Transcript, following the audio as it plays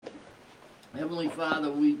Heavenly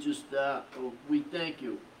Father, we just, we thank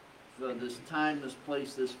you for this time, this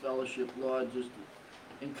place, this fellowship, Lord. Just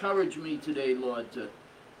encourage me today, Lord, to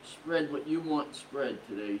spread what you want spread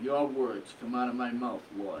today. Your words come out of my mouth,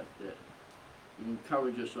 Lord, that you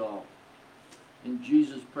encourage us all. In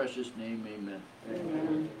Jesus' precious name, amen.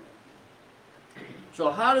 Amen. So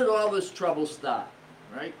how did all this trouble start,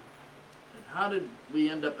 right? And how did we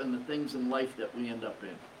end up in the things in life that we end up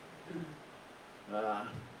in?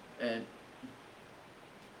 And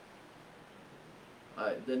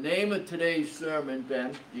the name of today's sermon,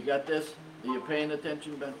 Ben, you got this? Are you paying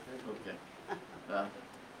attention, Ben? Okay.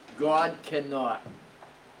 God cannot.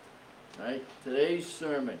 Right? Today's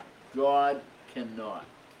sermon, God cannot.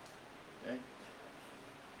 Okay?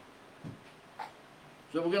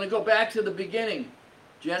 So we're going to go back to the beginning.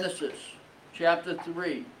 Genesis chapter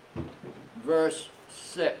 3, verse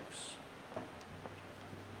 6.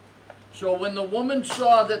 So when the woman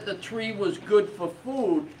saw that the tree was good for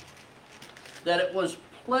food, that it was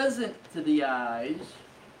pleasant to the eyes,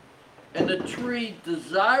 and the tree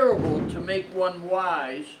desirable to make one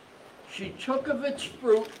wise, she took of its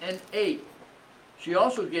fruit and ate. She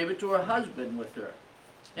also gave it to her husband with her,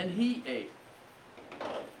 and he ate.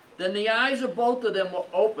 Then the eyes of both of them were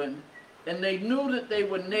opened, and they knew that they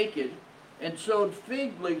were naked, and sewed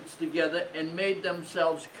fig leaves together and made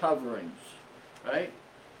themselves coverings. Right?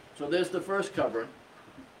 So there's the first covering.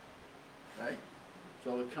 Right?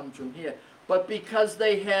 So it comes from here. But because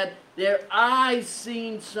they had their eyes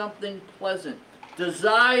seen something pleasant,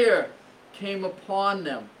 desire came upon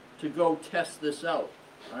them to go test this out.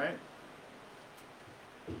 Right?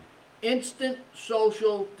 Instant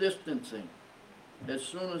social distancing. As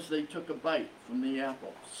soon as they took a bite from the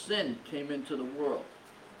apple, sin came into the world.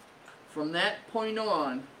 From that point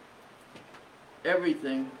on,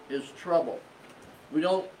 everything is trouble. We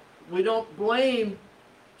don't blame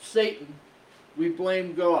Satan. We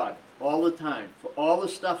blame God all the time for all the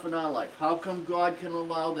stuff in our life. How come God can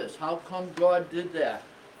allow this? How come God did that?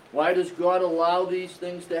 Why does God allow these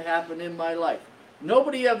things to happen in my life?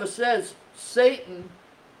 Nobody ever says Satan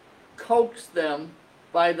coaxed them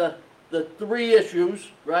by the three issues,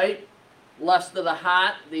 right? Lust of the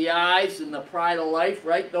heart, the eyes, and the pride of life,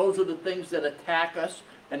 right? Those are the things that attack us,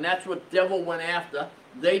 and that's what devil went after.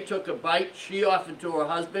 They took a bite, she offered to her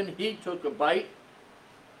husband, he took a bite,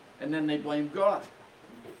 and then they blamed God.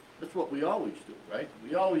 That's what we always do, right?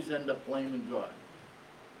 We always end up blaming God.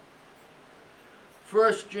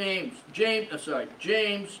 First James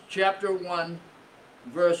chapter 1,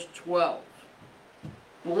 verse 12.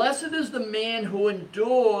 Blessed is the man who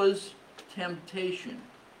endures temptation.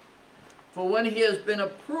 For when he has been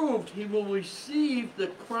approved, he will receive the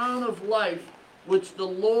crown of life which the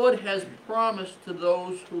Lord has promised to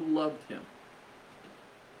those who loved him.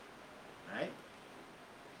 Right?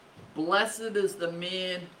 Blessed is the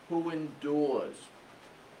man who endures,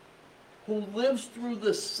 who lives through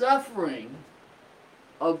the suffering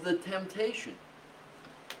of the temptation.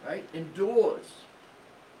 Right? Endures.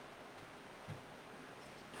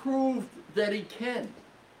 Proved that he can.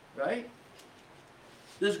 Right?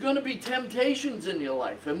 There's going to be temptations in your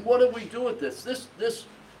life. And what do we do with this?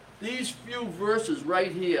 These few verses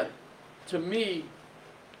right here, to me,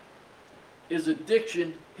 is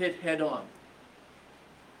addiction hit head on.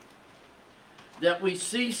 That we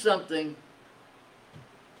see something,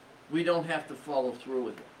 we don't have to follow through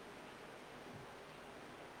with it.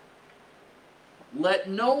 Let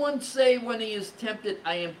no one say when he is tempted,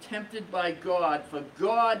 I am tempted by God, for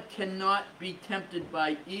God cannot be tempted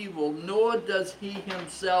by evil, nor does he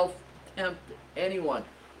himself tempt anyone.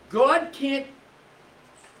 God can't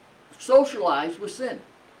socialize with sin.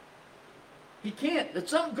 He can't.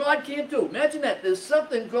 It's something God can't do. Imagine that. There's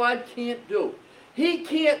something God can't do. He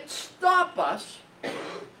can't stop us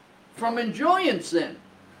from enjoying sin.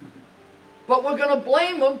 But we're going to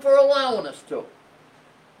blame him for allowing us to.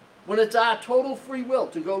 When it's our total free will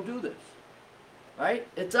to go do this. Right?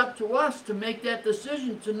 It's up to us to make that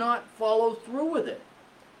decision to not follow through with it.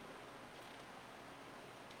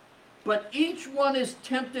 But each one is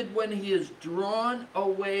tempted when he is drawn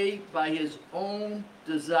away by his own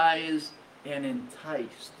desires and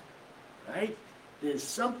enticed. Right? There's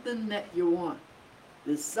something that you want.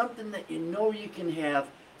 There's something that you know you can have.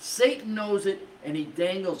 Satan knows it, and he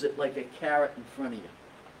dangles it like a carrot in front of you.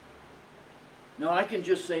 No, I can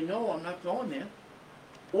just say, no, I'm not going there.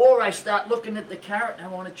 Or I start looking at the carrot and I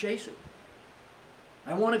want to chase it.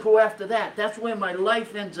 I want to go after that. That's where my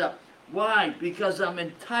life ends up. Why? Because I'm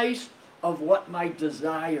enticed of what my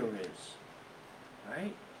desire is.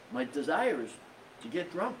 Right? My desire is to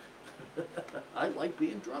get drunk. I like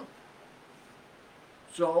being drunk.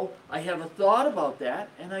 So I have a thought about that,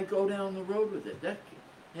 and I go down the road with it.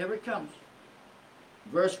 Here it comes.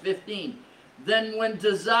 Verse 15. Then when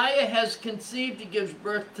desire has conceived, it gives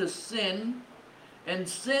birth to sin, and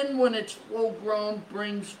sin, when it's full grown,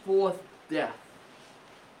 brings forth death.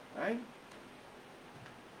 Right?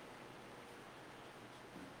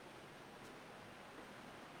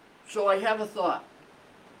 So I have a thought.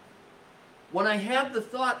 When I have the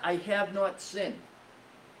thought, I have not sinned.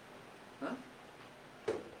 Huh?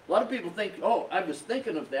 A lot of people think, oh, I was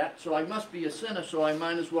thinking of that, so I must be a sinner, so I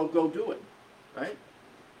might as well go do it. Right?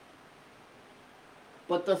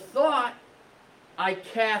 But the thought, I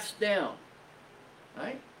cast down.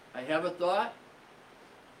 Right? I have a thought.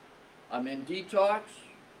 I'm in detox.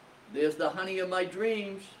 There's the honey of my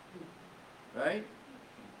dreams. Right?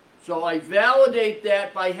 So I validate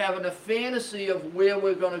that by having a fantasy of where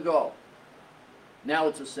we're going to go. Now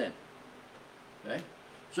it's a sin. Okay?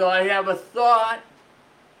 So I have a thought,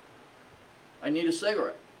 I need a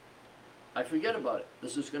cigarette. I forget about it.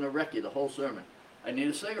 This is going to wreck you, the whole sermon. I need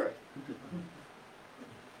a cigarette.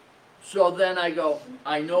 So then I go,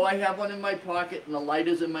 I know I have one in my pocket and the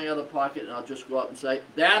lighter's in my other pocket, and I'll just go out and say,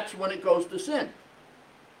 that's when it goes to sin.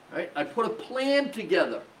 Right? I put a plan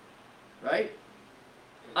together. Right?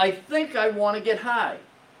 I think I want to get high.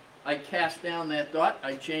 I cast down that thought,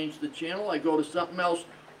 I change the channel, I go to something else,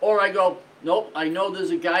 or I go, nope, I know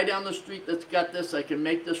there's a guy down the street that's got this, I can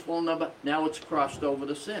make this phone number, now it's crossed over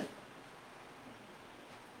to sin.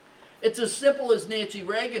 It's as simple as Nancy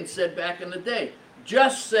Reagan said back in the day,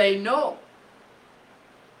 just say no.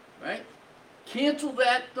 Right? Cancel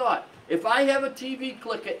that thought. If I have a TV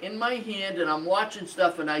clicker in my hand and I'm watching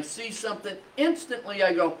stuff and I see something, instantly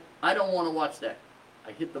I go, I don't want to watch that.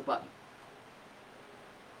 I hit the button.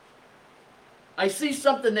 I see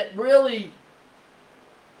something that really,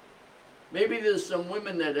 maybe there's some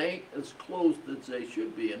women that ain't as closed as they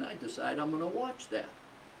should be, and I decide I'm going to watch that.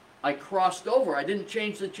 I crossed over. I didn't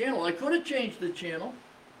change the channel. I could have changed the channel.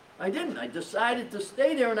 I didn't. I decided to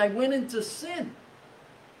stay there, and I went into sin.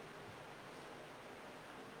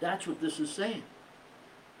 That's what this is saying.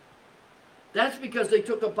 That's because they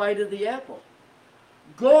took a bite of the apple.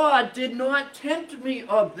 God did not tempt me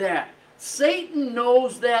of that. Satan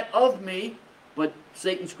knows that of me, but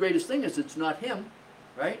Satan's greatest thing is it's not him,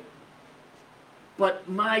 right? But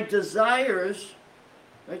my desires,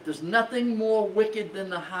 right? There's nothing more wicked than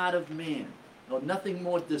the heart of man, or nothing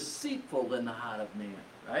more deceitful than the heart of man,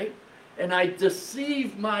 right? And I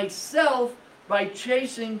deceive myself by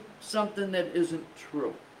chasing something that isn't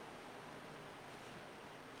true.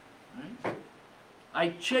 Right? I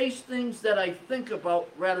chase things that I think about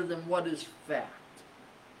rather than what is fact.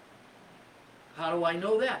 How do I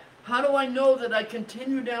know that? How do I know that I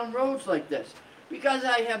continue down roads like this? Because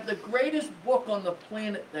I have the greatest book on the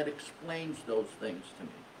planet that explains those things to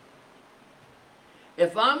me.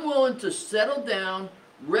 If I'm willing to settle down,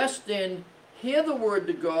 rest in, hear the word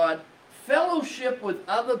of God, fellowship with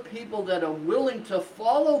other people that are willing to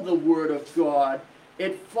follow the word of God,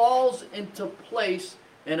 it falls into place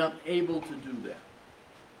and I'm able to do that.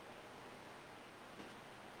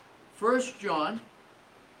 1 John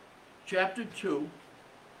chapter 2,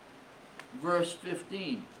 verse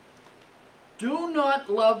 15. Do not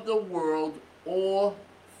love the world or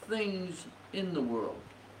things in the world.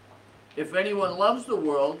 If anyone loves the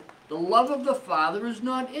world, the love of the Father is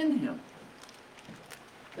not in him.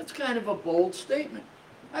 That's kind of a bold statement.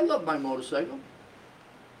 I love my motorcycle.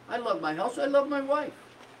 I love my house. I love my wife.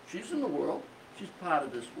 She's in the world. She's part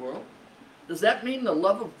of this world. Does that mean the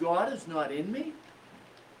love of God is not in me?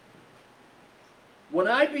 When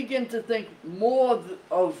I begin to think more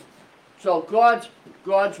of, so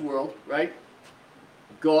God's world, right?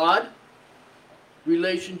 God,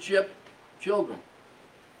 relationship, children.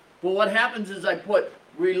 But what happens is I put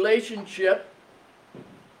relationship,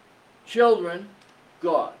 children,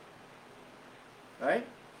 God. Right?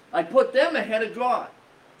 I put them ahead of God.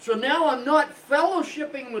 So now I'm not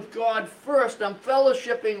fellowshipping with God first. I'm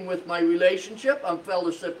fellowshipping with my relationship. I'm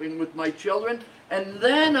fellowshipping with my children. And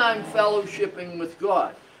then I'm fellowshipping with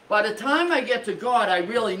God. By the time I get to God, I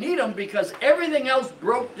really need him because everything else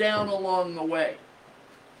broke down along the way.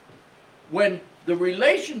 When the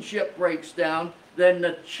relationship breaks down, then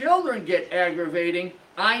the children get aggravating.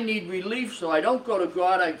 I need relief, so I don't go to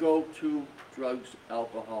God. I go to drugs,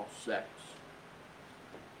 alcohol, sex.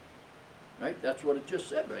 Right? That's what it just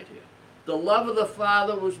said right here. The love of the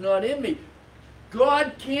Father was not in me.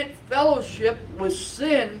 God can't fellowship with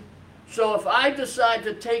sin, so if I decide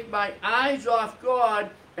to take my eyes off God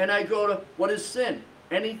and I go to, what is sin?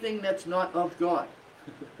 Anything that's not of God.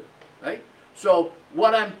 Right? So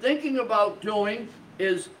what I'm thinking about doing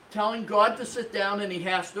is telling God to sit down, and he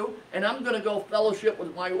has to, and I'm going to go fellowship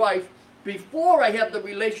with my wife before I have the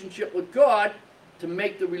relationship with God to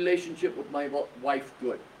make the relationship with my wife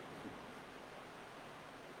good.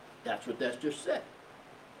 That's what that just said.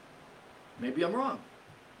 Maybe I'm wrong.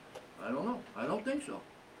 I don't know. I don't think so.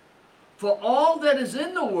 For all that is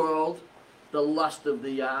in the world, the lust of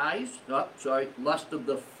the eyes, lust of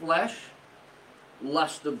the flesh,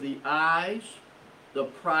 lust of the eyes, the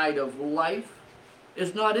pride of life,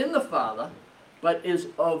 is not in the Father, but is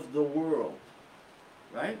of the world.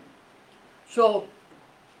 Right? So,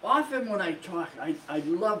 often when I talk, I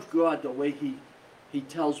love God the way he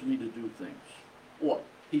tells me to do things. Or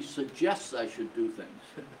he suggests I should do things.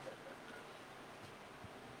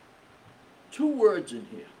 2 words in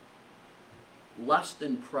here. Lust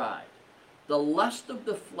and pride. The lust of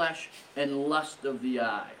the flesh and lust of the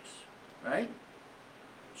eyes. Right?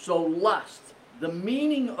 So lust. The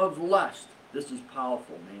meaning of lust. This is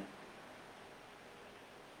powerful, man.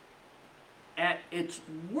 At its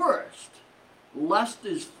worst, lust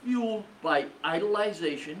is fueled by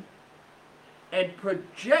idolization and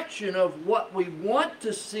projection of what we want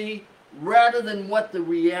to see rather than what the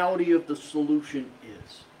reality of the solution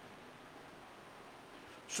is.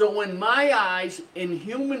 So in my eyes, in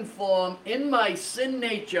human form, in my sin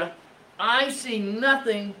nature, I see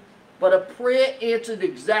nothing but a prayer answered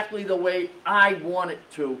exactly the way I want it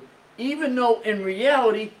to, even though in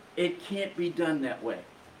reality it can't be done that way.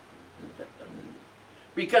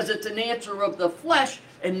 Because it's an answer of the flesh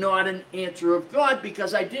and not an answer of God,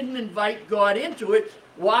 because I didn't invite God into it.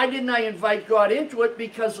 Why didn't I invite God into it?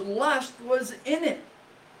 Because lust was in it.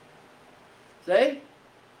 See?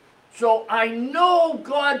 So I know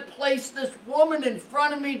God placed this woman in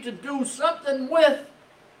front of me to do something with.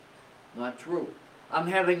 Not true. I'm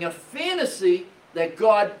having a fantasy that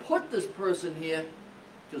God put this person here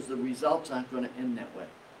because the results aren't going to end that way.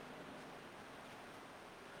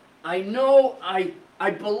 I know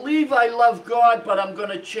I believe I love God, but I'm going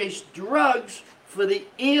to chase drugs for the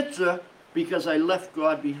answer because I left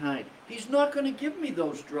God behind. He's not going to give me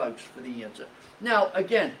those drugs for the answer. Now,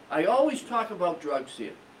 again, I always talk about drugs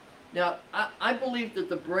here. Now, I believe that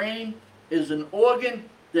the brain is an organ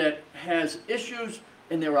that has issues,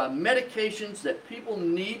 and there are medications that people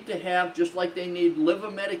need to have, just like they need liver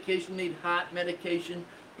medication, need heart medication,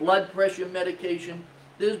 blood pressure medication.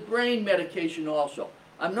 There's brain medication also.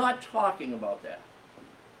 I'm not talking about that.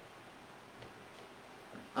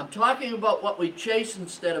 I'm talking about what we chase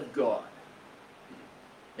instead of God.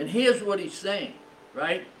 And here's what he's saying,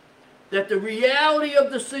 right? That the reality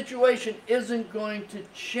of the situation isn't going to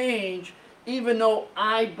change, even though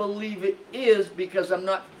I believe it is, because I'm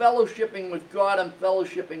not fellowshipping with God, I'm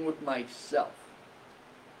fellowshipping with myself.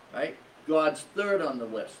 Right? God's third on the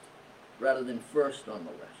list, rather than first on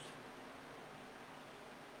the list.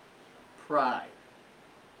 Pride.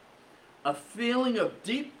 A feeling of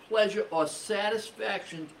deep pleasure or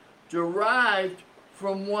satisfaction derived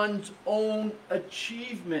from one's own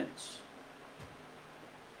achievements.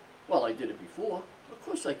 Well, I did it before. Of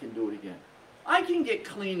course I can do it again. I can get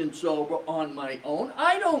clean and sober on my own.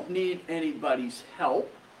 I don't need anybody's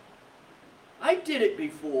help. I did it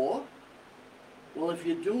before. Well, if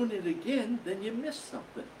you're doing it again, then you missed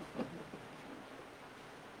something.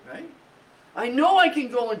 Right? I know I can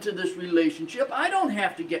go into this relationship. I don't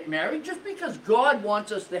have to get married. Just because God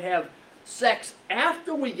wants us to have sex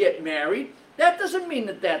after we get married, that doesn't mean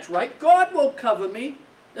that that's right. God will cover me.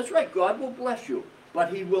 That's right, God will bless you.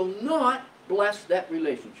 But he will not bless that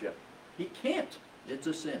relationship. He can't. It's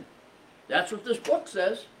a sin. That's what this book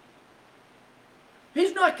says.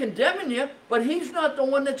 He's not condemning you, but he's not the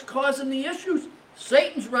one that's causing the issues.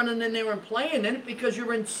 Satan's running in there and playing in it because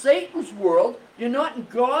you're in Satan's world. You're not in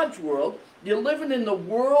God's world. You're living in the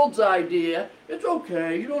world's idea. It's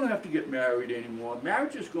okay. You don't have to get married anymore.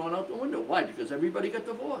 Marriage is going out the window. Why? Because everybody got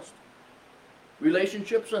divorced.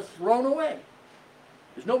 Relationships are thrown away.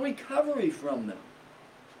 There's no recovery from them.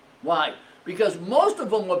 Why? Because most of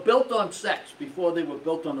them were built on sex before they were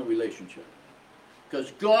built on a relationship.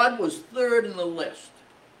 Because God was third in the list.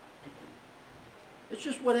 It's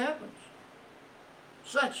just what happens.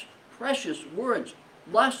 Such precious words.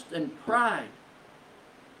 Lust and pride.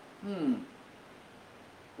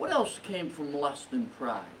 What else came from lust and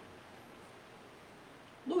pride?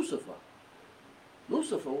 Lucifer.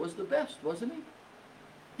 Lucifer was the best, wasn't he?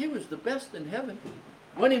 He was the best in heaven.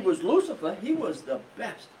 When he was Lucifer, he was the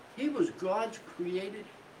best. He was God's created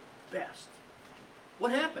best.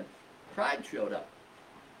 What happened? Pride showed up.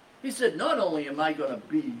 He said, not only am I going to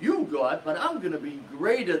be you, God, but I'm going to be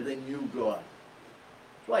greater than you, God.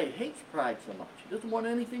 That's why he hates pride so much. He doesn't want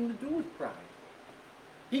anything to do with pride.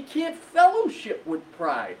 He can't fellowship with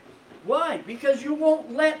pride. Why? Because you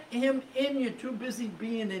won't let him in. You're too busy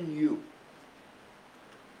being in you.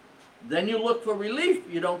 Then you look for relief.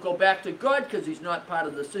 You don't go back to God because he's not part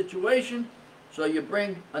of the situation. So you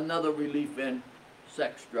bring another relief in: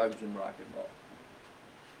 sex, drugs, and rock and roll.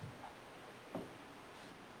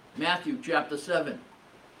 Matthew chapter 7.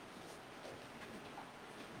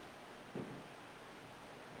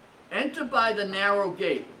 Enter by the narrow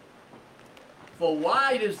gate, for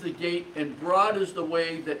wide is the gate and broad is the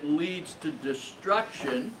way that leads to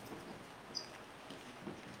destruction,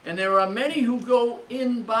 and there are many who go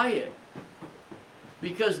in by it.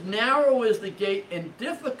 Because narrow is the gate and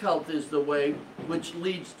difficult is the way which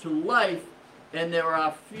leads to life, and there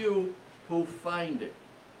are few who find it.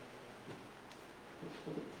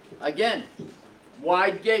 Again,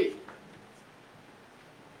 wide gate.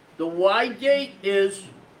 The wide gate is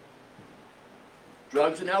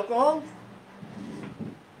drugs and alcohol,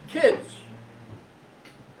 kids,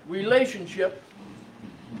 relationship,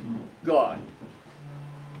 God.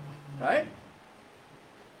 Right?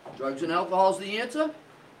 Drugs and alcohol is the answer.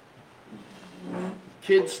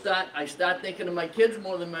 I start thinking of my kids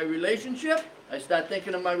more than my relationship. I start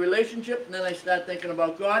thinking of my relationship, and then I start thinking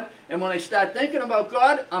about God. And when I start thinking about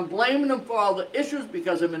God, I'm blaming him for all the issues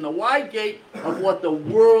because I'm in the wide gate of what the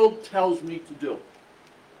world tells me to do.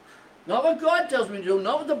 Not what God tells me to do,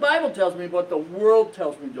 not what the Bible tells me, but what the world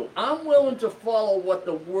tells me to do. I'm willing to follow what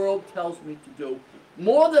the world tells me to do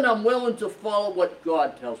more than I'm willing to follow what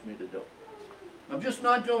God tells me to do. I'm just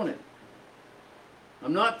not doing it.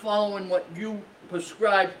 I'm not following what you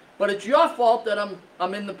prescribe, but it's your fault that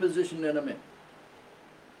I'm in the position that I'm in.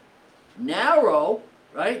 Narrow,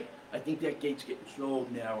 right? I think that gate's getting so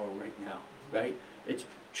narrow right now, right?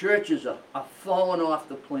 Churches are falling off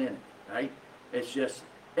the planet, right? It's just,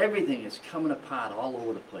 everything is coming apart all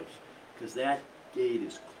over the place because that gate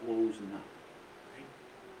is closing up. Right?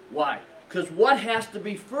 Why? Because what has to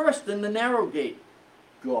be first in the narrow gate?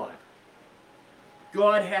 God.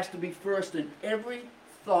 God has to be first in every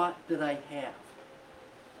thought that I have.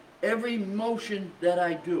 Every motion that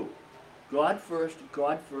I do. God first,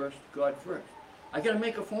 God first, God first. I got to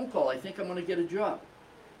make a phone call. I think I'm going to get a job.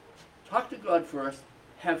 Talk to God first.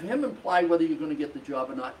 Have him imply whether you're going to get the job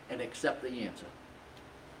or not and accept the answer.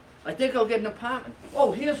 I think I'll get an apartment.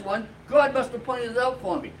 Oh, here's one. God must have pointed it out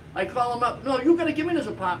for me. I call him up. No, you're going to give me this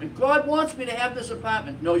apartment. God wants me to have this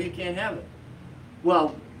apartment. No, you can't have it.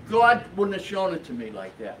 Well, God wouldn't have shown it to me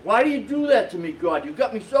like that. Why do you do that to me, God? You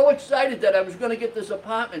got me so excited that I was going to get this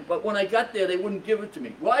apartment, but when I got there, they wouldn't give it to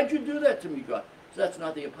me. Why'd you do that to me, God? So that's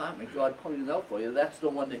not the apartment God pointed out for you. That's the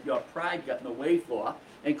one that your pride got in the way for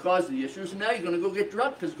and caused the issues. And now you're going to go get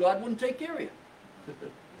drunk because God wouldn't take care of you.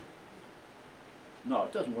 No,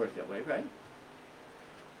 it doesn't work that way, right?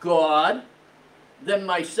 God, then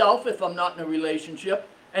myself if I'm not in a relationship,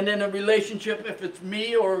 and then a relationship if it's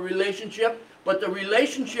me or a relationship, but the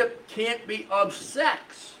relationship can't be of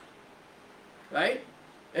sex, right?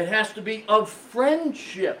 It has to be of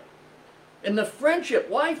friendship. And the friendship,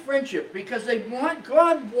 why friendship? Because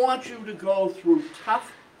God wants you to go through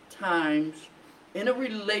tough times in a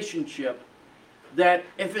relationship that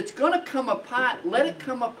if it's going to come apart, let it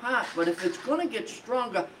come apart. But if it's going to get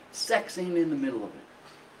stronger, sex ain't in the middle of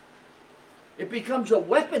it. It becomes a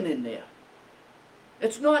weapon in there.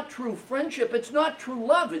 It's not true friendship. It's not true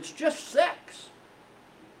love. It's just sex.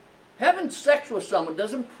 Having sex with someone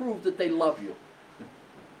doesn't prove that they love you.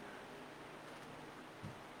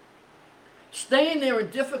 Staying there in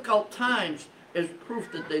difficult times is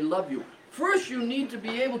proof that they love you. First, you need to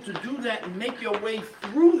be able to do that and make your way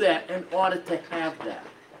through that in order to have that.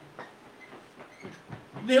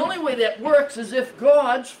 The only way that works is if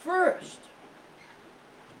God's first.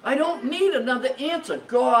 I don't need another answer.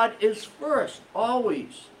 God is first,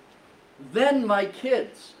 always. Then my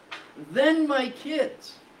kids. Then my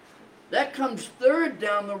kids. That comes third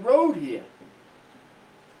down the road here.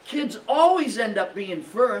 Kids always end up being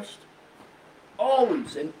first.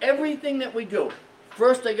 Always. In everything that we do.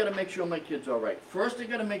 First, I got to make sure my kid's all right. First, I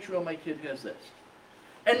got to make sure my kid has this.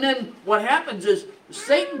 And then what happens is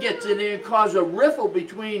Satan gets in there and causes a riffle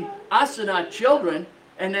between us and our children.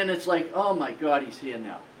 And then it's like, oh my God, he's here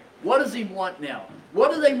now. What does he want now?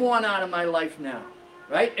 What do they want out of my life now?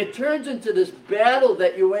 Right? It turns into this battle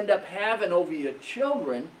that you end up having over your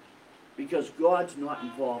children because God's not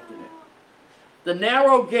involved in it. The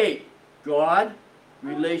narrow gate, God,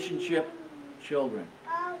 relationship, children.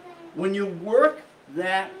 When you work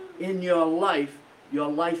that in your life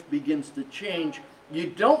begins to change. You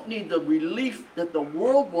don't need the relief that the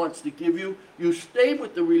world wants to give you. You stay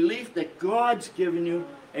with the relief that God's given you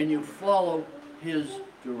and you follow his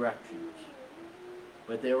directions.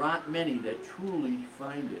 but there aren't many that truly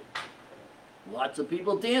find it. Lots of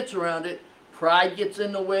people dance around it. Pride gets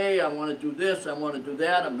in the way. I want to do this, I want to do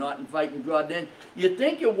that, I'm not inviting God in. You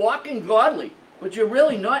think you're walking godly, but you're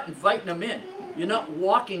really not inviting Him in. You're not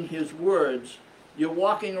walking His words. You're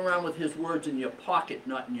walking around with His words in your pocket,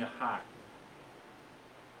 not in your heart.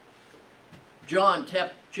 John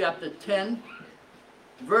chapter 10,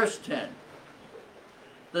 verse 10.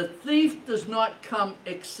 The thief does not come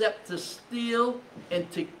except to steal and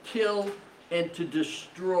to kill and to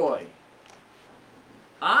destroy.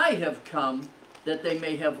 I have come that they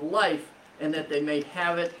may have life and that they may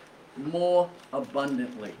have it more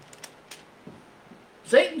abundantly.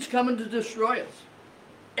 Satan's coming to destroy us.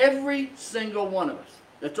 Every single one of us.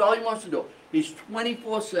 That's all he wants to do. He's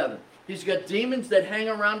 24/7. He's got demons that hang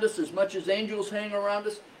around us as much as angels hang around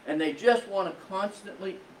us, and they just want to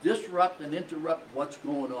constantly disrupt and interrupt what's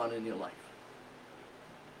going on in your life.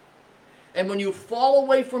 And when you fall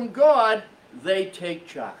away from God, they take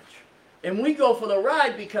charge. And we go for the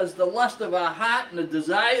ride because the lust of our heart and the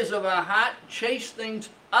desires of our heart chase things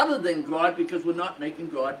other than God because we're not making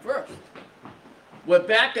God first. We're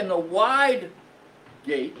back in the wide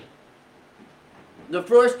gate. The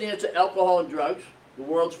first answer, alcohol and drugs. The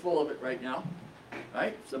world's full of it right now.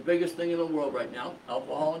 Right? It's the biggest thing in the world right now,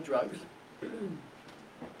 alcohol and drugs.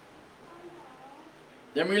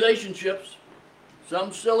 Then relationships.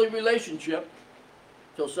 Some silly relationship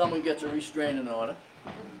till someone gets a restraining order.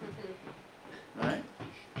 Right?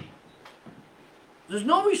 There's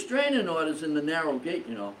no restraining orders in the narrow gate,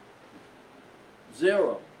 you know.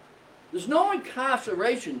 Zero. There's no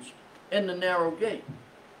incarcerations in the narrow gate.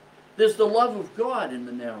 There's the love of God in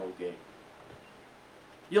the narrow gate.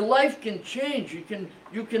 Your life can change.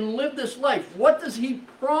 You can live this life. What does He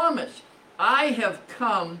promise? I have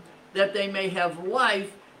come that they may have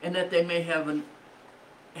life and that they may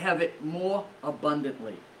have it more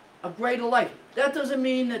abundantly. A greater life. That doesn't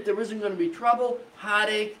mean that there isn't going to be trouble,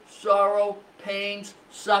 heartache, sorrow, pains,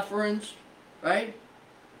 sufferings, right?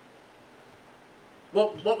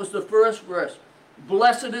 What was the first verse?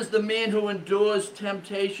 Blessed is the man who endures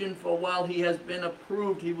temptation, for while he has been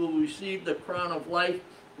approved, he will receive the crown of life,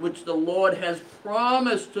 which the Lord has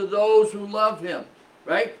promised to those who love Him,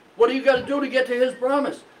 right? What do you got to do to get to His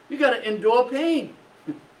promise? You got to endure pain.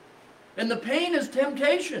 And the pain is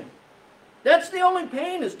temptation. That's the only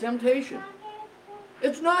pain, is temptation.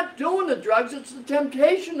 It's not doing the drugs, it's the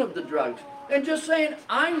temptation of the drugs. And just saying,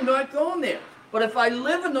 I'm not going there. But if I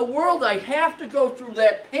live in the world, I have to go through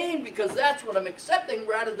that pain because that's what I'm accepting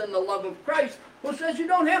rather than the love of Christ, who says you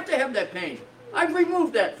don't have to have that pain. I've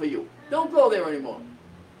removed that for you. Don't go there anymore.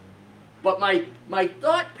 But my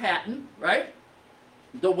thought pattern, right,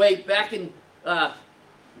 the way back in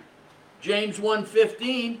James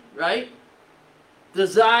 1:15, right,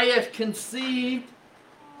 desire conceived,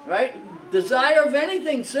 right, desire of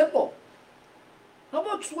anything simple. How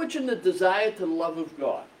about switching the desire to the love of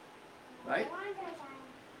God, right?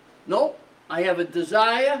 Nope, I have a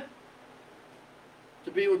desire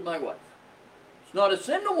to be with my wife. It's not a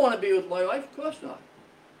sin to want to be with my wife, of course not.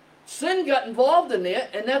 Sin got involved in there,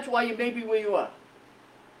 and that's why you may be where you are.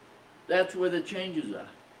 That's where the changes are.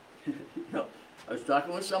 You know, I was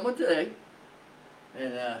talking with someone today,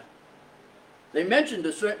 and they mentioned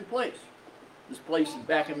a certain place. This place is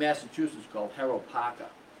back in Massachusetts called Harold Parker.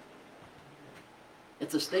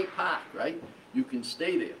 It's a state park, right? You can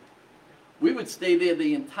stay there. We would stay there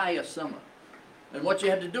the entire summer. And what you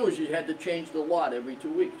had to do is you had to change the lot every 2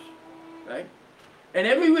 weeks, right? And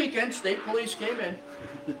every weekend, state police came in,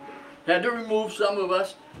 had to remove some of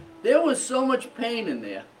us. There was so much pain in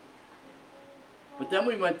there. But then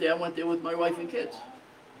we went there with my wife and kids.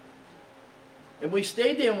 And we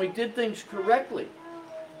stayed there and we did things correctly.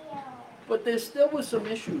 But there still was some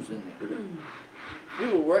issues in there.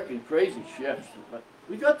 We were working crazy shifts, but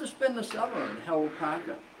we got to spend the summer in Harold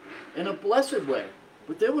Parker in a blessed way.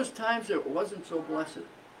 But there was times that it wasn't so blessed.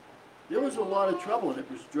 There was a lot of trouble, and it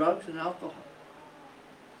was drugs and alcohol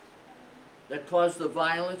that caused the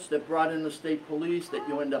violence, that brought in the state police, that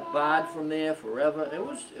you end up barred from there forever. It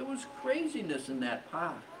was craziness in that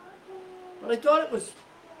park. But I thought it was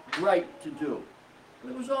right to do.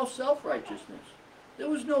 It was all self-righteousness. There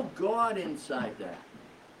was no God inside that.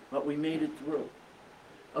 But we made it through.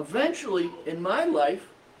 Eventually, in my life,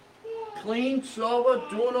 clean, sober,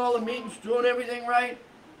 doing all the meetings, doing everything right,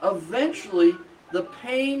 eventually the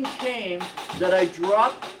pain came that I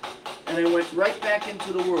dropped and I went right back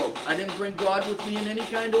into the world. I didn't bring God with me in any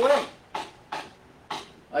kind of way.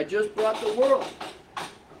 I just brought the world.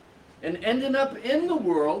 And ending up in the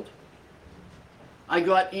world, I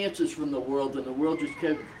got answers from the world, and the world just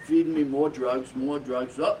kept feeding me more drugs, more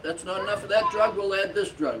drugs. Oh, that's not enough of that drug, we'll add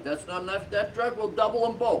this drug. That's not enough of that drug, we'll double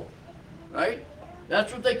them both. Right?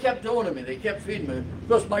 That's what they kept doing to me. They kept feeding me. Of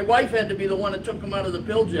course, my wife had to be the one that took them out of the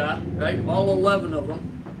pill jar, right? All 11 of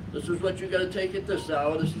them. This is what you got to take at this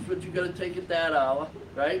hour. This is what you got to take at that hour,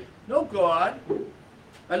 right? No God.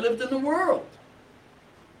 I lived in the world.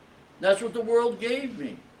 That's what the world gave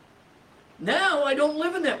me. Now I don't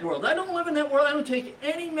live in that world. I don't live in that world. I don't take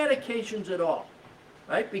any medications at all,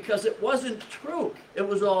 right? Because it wasn't true. It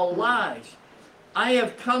was all lies. I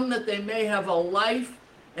have come that they may have a life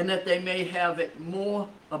and that they may have it more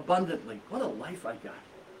abundantly. What a life I got,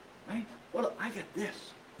 right? I got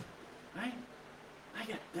this, right? I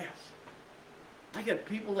got this. I got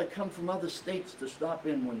people that come from other states to stop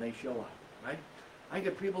in when they show up, right? I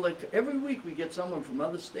get people that, every week we get someone from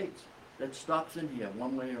other states that stops in here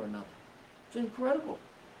one way or another. It's incredible.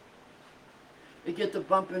 They get to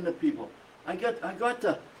bump into people. I got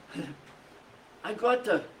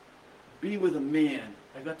to be with a man.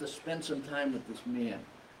 I got to spend some time with this man.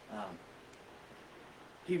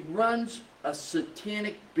 He runs a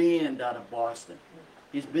satanic band out of Boston.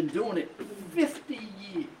 He's been doing it 50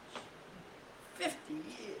 years. 50 years.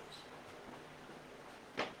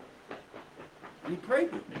 And he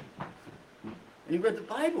prayed with me. And he read the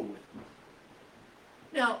Bible with me.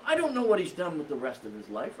 Now, I don't know what he's done with the rest of his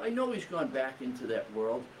life. I know he's gone back into that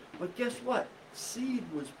world. But guess what? Seed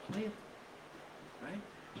was planted. Right?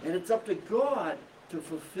 And it's up to God to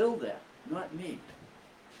fulfill that, not me.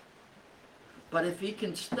 But if he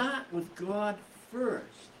can start with God first,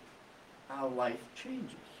 our life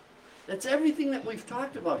changes. That's everything that we've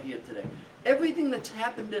talked about here today. Everything that's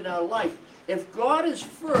happened in our life. If God is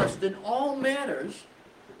first in all matters,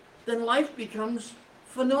 then life becomes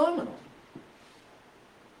phenomenal.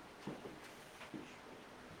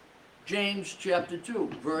 James chapter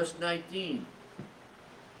 2, verse 19.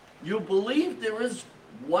 You believe there is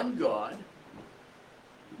one God,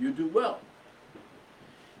 you do well.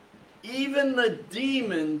 Even the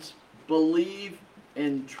demons believe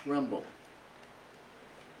and tremble.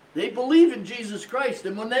 They believe in Jesus Christ,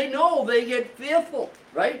 and when they know, they get fearful,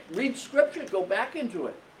 right? Read Scripture, go back into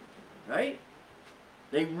it, right?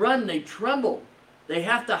 They run, they tremble. They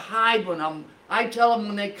have to hide when I tell them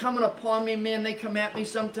when they're coming upon me, man, they come at me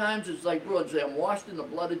sometimes, it's like, bro, I'm washed in the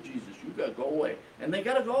blood of Jesus. You got to go away. And they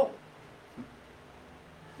got to go.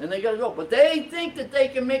 And they got to go. But they think that they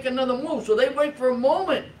can make another move, so they wait for a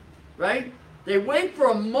moment, right? They wait for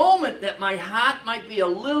a moment that my heart might be a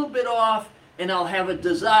little bit off, and I'll have a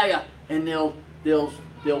desire, and they'll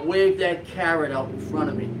wave that carrot out in front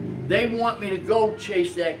of me. They want me to go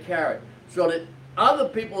chase that carrot, so that other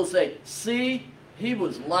people will say, see, he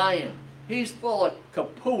was lying. He's full of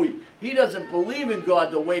kapooey. He doesn't believe in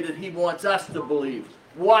God the way that he wants us to believe.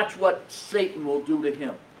 Watch what Satan will do to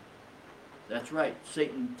him. That's right,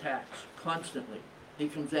 Satan attacks constantly. He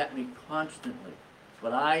comes at me constantly.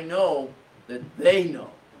 But I know that they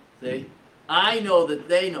know. I know that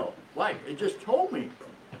they know. Why? It just told me.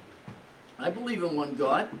 I believe in one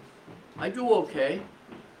God. I do okay.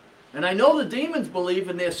 And I know the demons believe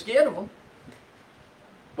and they're scared of him.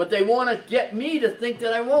 But they want to get me to think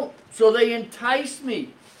that I won't. So they entice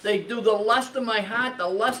me. They do the lust of my heart, the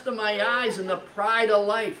lust of my eyes, and the pride of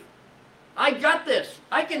life. I got this.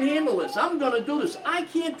 I can handle this. I'm going to do this. I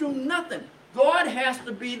can't do nothing. God has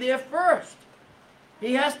to be there first.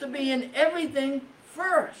 He has to be in everything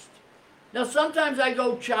first. Now, sometimes I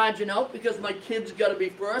go charging out because my kid's got to be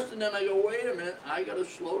first, and then I go, wait a minute, I got to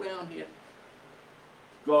slow down here.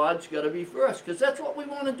 God's got to be first, because that's what we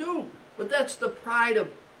want to do. But that's the pride of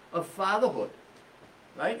fatherhood,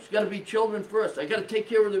 right? It's got to be children first. I got to take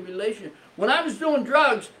care of the relationship. When I was doing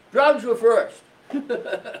drugs were first.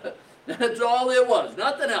 That's all there was,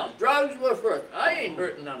 nothing else. Drugs were first. I ain't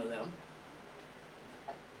hurting none of them.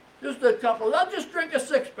 Just a couple. I'll just drink a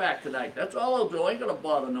six-pack tonight. That's all I'll do. I ain't going to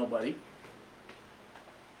bother nobody.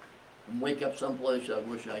 And wake up someplace I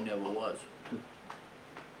wish I never was.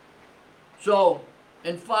 So,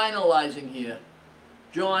 in finalizing here,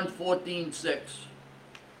 John 14:6.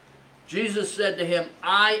 Jesus said to him,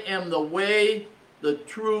 I am the way, the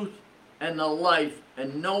truth, and the life,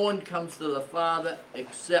 and no one comes to the Father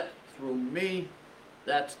except through me.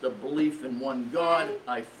 That's the belief in one God.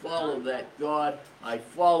 I follow that God. I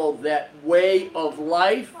follow that way of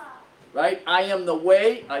life, right? I am the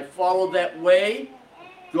way. I follow that way.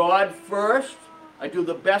 God first. I do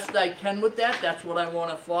the best I can with that. That's what I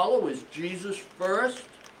want to follow, is Jesus first.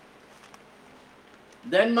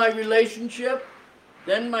 Then my relationship.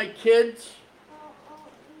 Then my kids.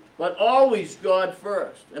 But always God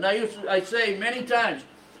first. And I say many times,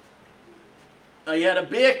 I had a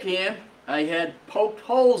beer can. I had poked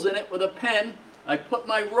holes in it with a pen. I put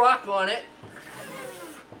my rock on it.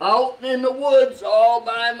 Out in the woods all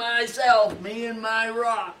by myself, me and my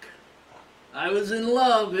rock. I was in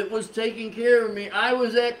love. It was taking care of me. I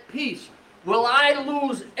was at peace. Will I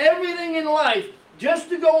lose everything in life just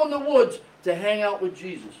to go in the woods to hang out with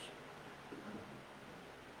Jesus?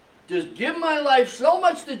 Just give my life so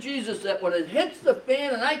much to Jesus that when it hits the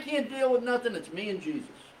fan and I can't deal with nothing, it's me and Jesus.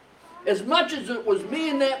 As much as it was me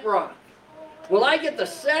and that rock. Will I get the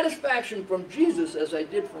satisfaction from Jesus as I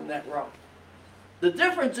did from that rock? The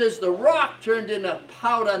difference is the rock turned into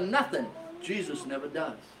powder nothing. Jesus never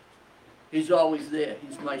does. He's always there.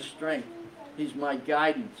 He's my strength. He's my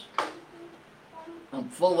guidance. I'm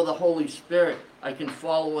full of the Holy Spirit. I can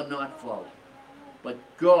follow or not follow. But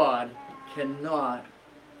God cannot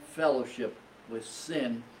fellowship with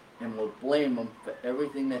sin and will blame him for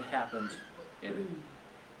everything that happens in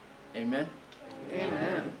it. Amen?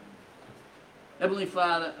 Amen. Heavenly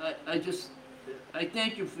Father, I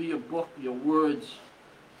thank you for your book, your words,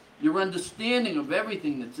 your understanding of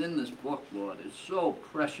everything that's in this book, Lord, is so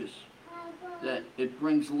precious that it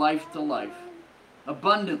brings life to life,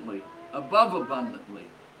 abundantly, above abundantly.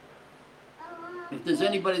 If there's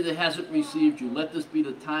anybody that hasn't received you, let this be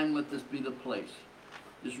the time, let this be the place.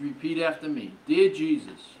 Just repeat after me. Dear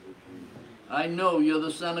Jesus, I know you're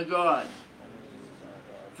the Son of God.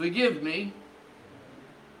 Forgive me.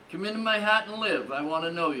 Come into my heart and live. I want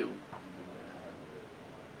to know you.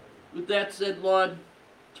 With that said, Lord,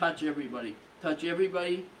 touch everybody. Touch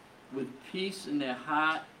everybody with peace in their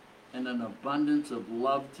heart and an abundance of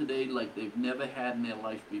love today like they've never had in their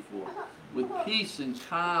life before. With peace and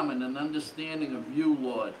calm and an understanding of you,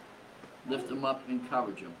 Lord. Lift them up,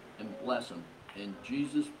 encourage them, and bless them. In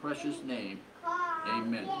Jesus' precious name,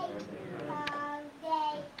 amen.